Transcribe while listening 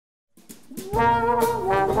Picturing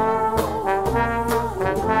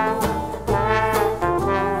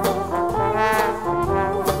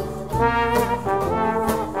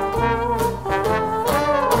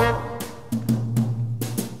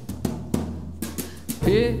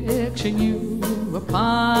you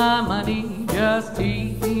upon my knee, just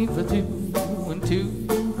tea for two and two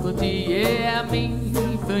for tea. Yeah,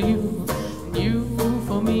 me for you, and you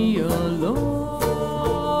for me alone.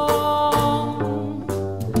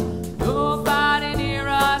 Nobody near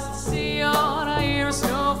us to see or to hear us,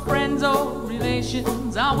 no friends or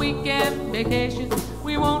relations. On weekend vacation,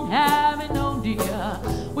 we won't have it, no dear.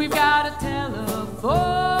 We've got a telephone,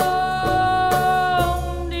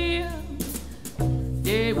 dear.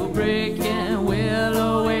 Day will break and we'll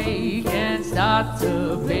awake and start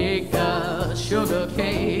to bake a sugar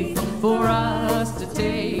cake for us to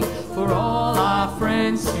take, for all our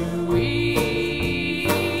friends to eat.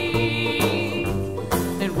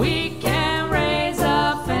 And we can raise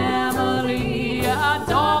a family, a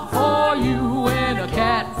dog for you and a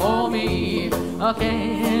cat for me. Oh,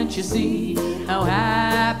 can't you see how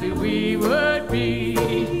happy we would be?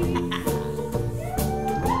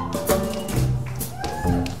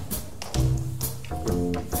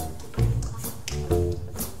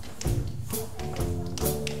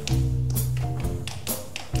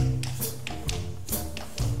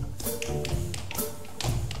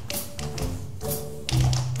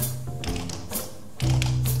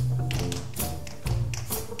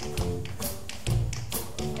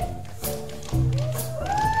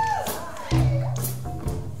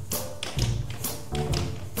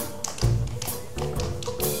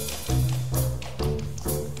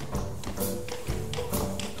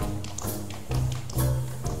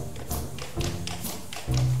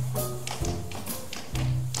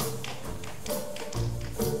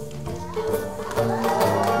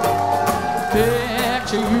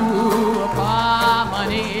 Picture you upon my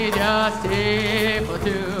knee, just tea for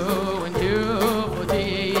two and two for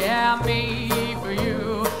tea. Yeah, me for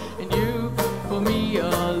you and you for me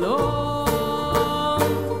alone.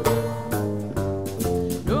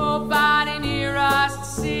 Nobody near us to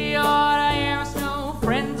see or to hear us, no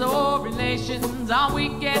friends or relations. On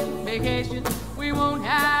weekend vacation, we won't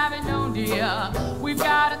have it, no dear. We've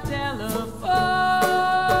got a telephone,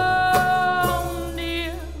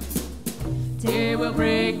 dear. Day will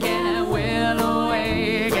break and we'll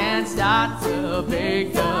awake and start to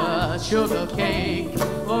bake a sugar cake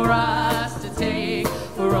for us to take,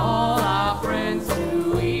 for all our friends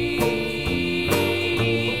to eat.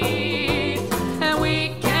 And we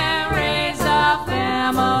can raise a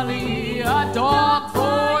family, a dog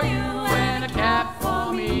for you and a cat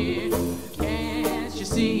for me. Can't you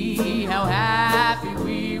see how happy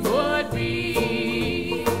we would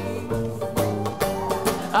be?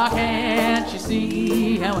 Oh, can't you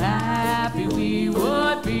see how happy we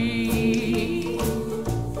would be?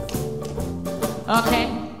 Oh,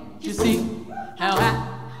 can't you see how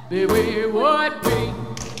happy we would be?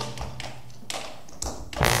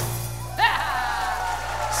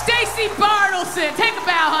 Stacey Bartleson, take a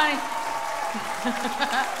bow, honey.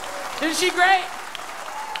 Isn't she great?